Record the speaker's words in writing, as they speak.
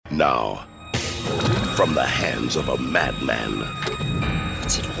Now, from the hands of a madman.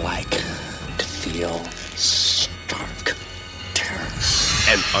 What's it like to feel stark terror?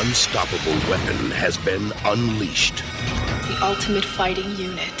 An unstoppable weapon has been unleashed. The ultimate fighting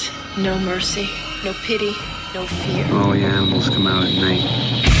unit. No mercy, no pity, no fear. All the animals come out at night.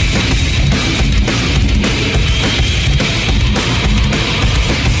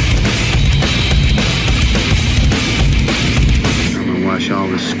 I'm gonna wash all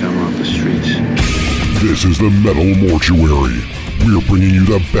this scum off the streets. This is the Metal Mortuary. We are bringing you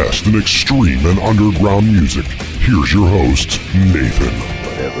the best in extreme and underground music. Here's your host, Nathan.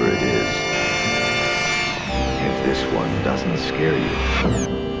 Whatever it is, if this one doesn't scare you,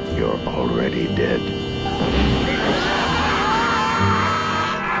 you're already dead.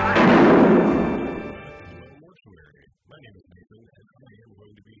 My name is Nathan, and I am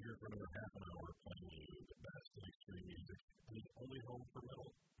going to be here for another half an hour playing you the best in extreme music and the only home for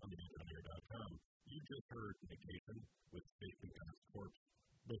metal on the MetalMortuary.com. You just heard Vacation with Faith in God's Corpse.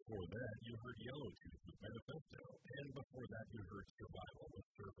 Before that, you heard Yellowtooth with Manifesto. And before that, you heard Survival with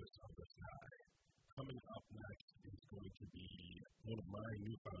Surface of the Sky. Coming up next is going to be one of my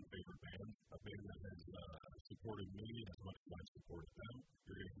newfound favorite bands, a band that has supported me as much as I've supported them.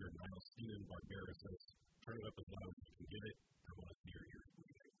 You're going to hear Miles Steven Barbaricis. Turn it up as loud as you can get it. I want to hear your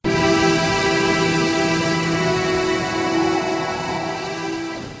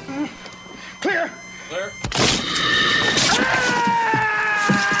Clear! Clear?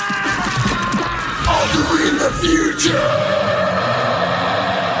 Altering the future!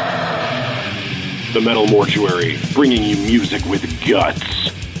 The Metal Mortuary, bringing you music with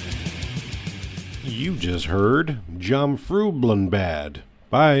guts. You just heard Jomfrublendbad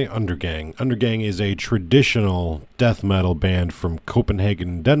by Undergang. Undergang is a traditional death metal band from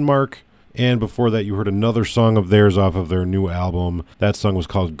Copenhagen, Denmark. And before that, you heard another song of theirs off of their new album. That song was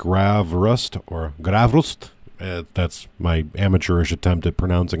called Gravrust, or Gravrust. That's my amateurish attempt at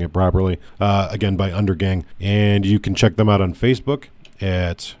pronouncing it properly. Again, by Undergang. And you can check them out on Facebook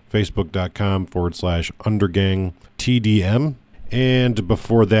at facebook.com/UndergangTDM. And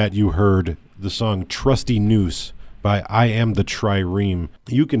before that, you heard the song Trusty Noose by I Am the Trireme.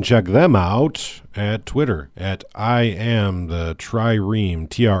 You can check them out at Twitter at I Am the Trireme,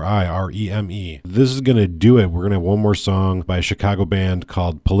 Trireme. This is going to do it. We're going to have one more song by a Chicago band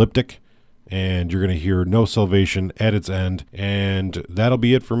called Polyptic, and you're going to hear No Salvation at its end, and that'll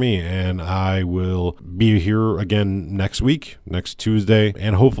be it for me. And I will be here again next week, next Tuesday,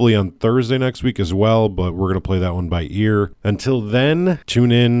 and hopefully on Thursday next week as well, but we're going to play that one by ear. Until then,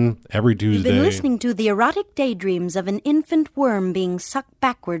 tune in every Tuesday. You've been listening to the erotic daydreams of an infant worm being sucked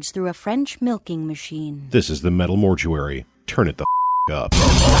backwards through a French milking machine. This is the Metal Mortuary. Turn it the up.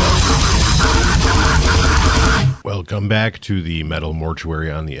 Welcome back to the Metal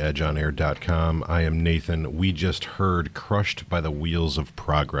Mortuary on the edgeonair.com. I am Nathan. We just heard Crushed by the Wheels of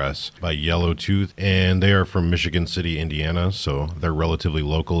Progress by Yellowtooth, and they are from Michigan City, Indiana, so they're relatively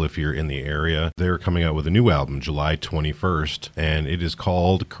local if you're in the area. They're coming out with a new album July 21st, and it is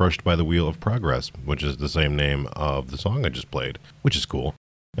called Crushed by the Wheel of Progress, which is the same name of the song I just played, which is cool.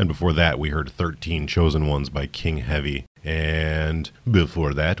 And before that, we heard 13 Chosen Ones by King Heavy. And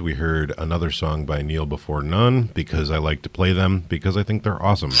before that, we heard another song by Kneel Before None, because I like to play them, because I think they're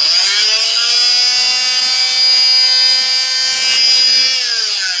awesome.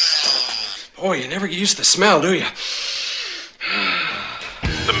 Boy, you never get used to the smell, do you?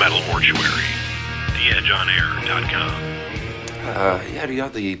 The Metal Mortuary, theedgeonair.com. Yeah, do you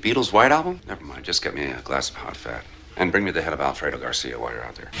have the Beatles' White Album? Never mind, just get me a glass of hot fat. And bring me the head of Alfredo Garcia while you're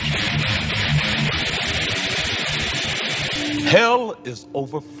out there. Hell is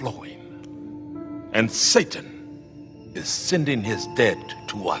overflowing, and Satan is sending his dead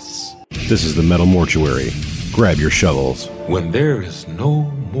to us. This is the Metal Mortuary. Grab your shovels. When there is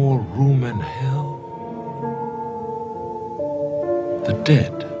no more room in hell, the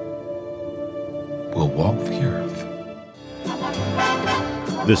dead will walk the earth.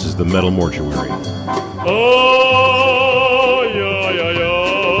 This is the Metal Mortuary. Oh, yeah, yeah, yeah.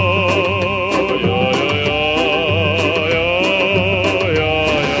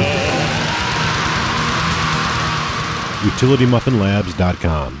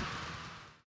 UtilityMuffinLabs.com.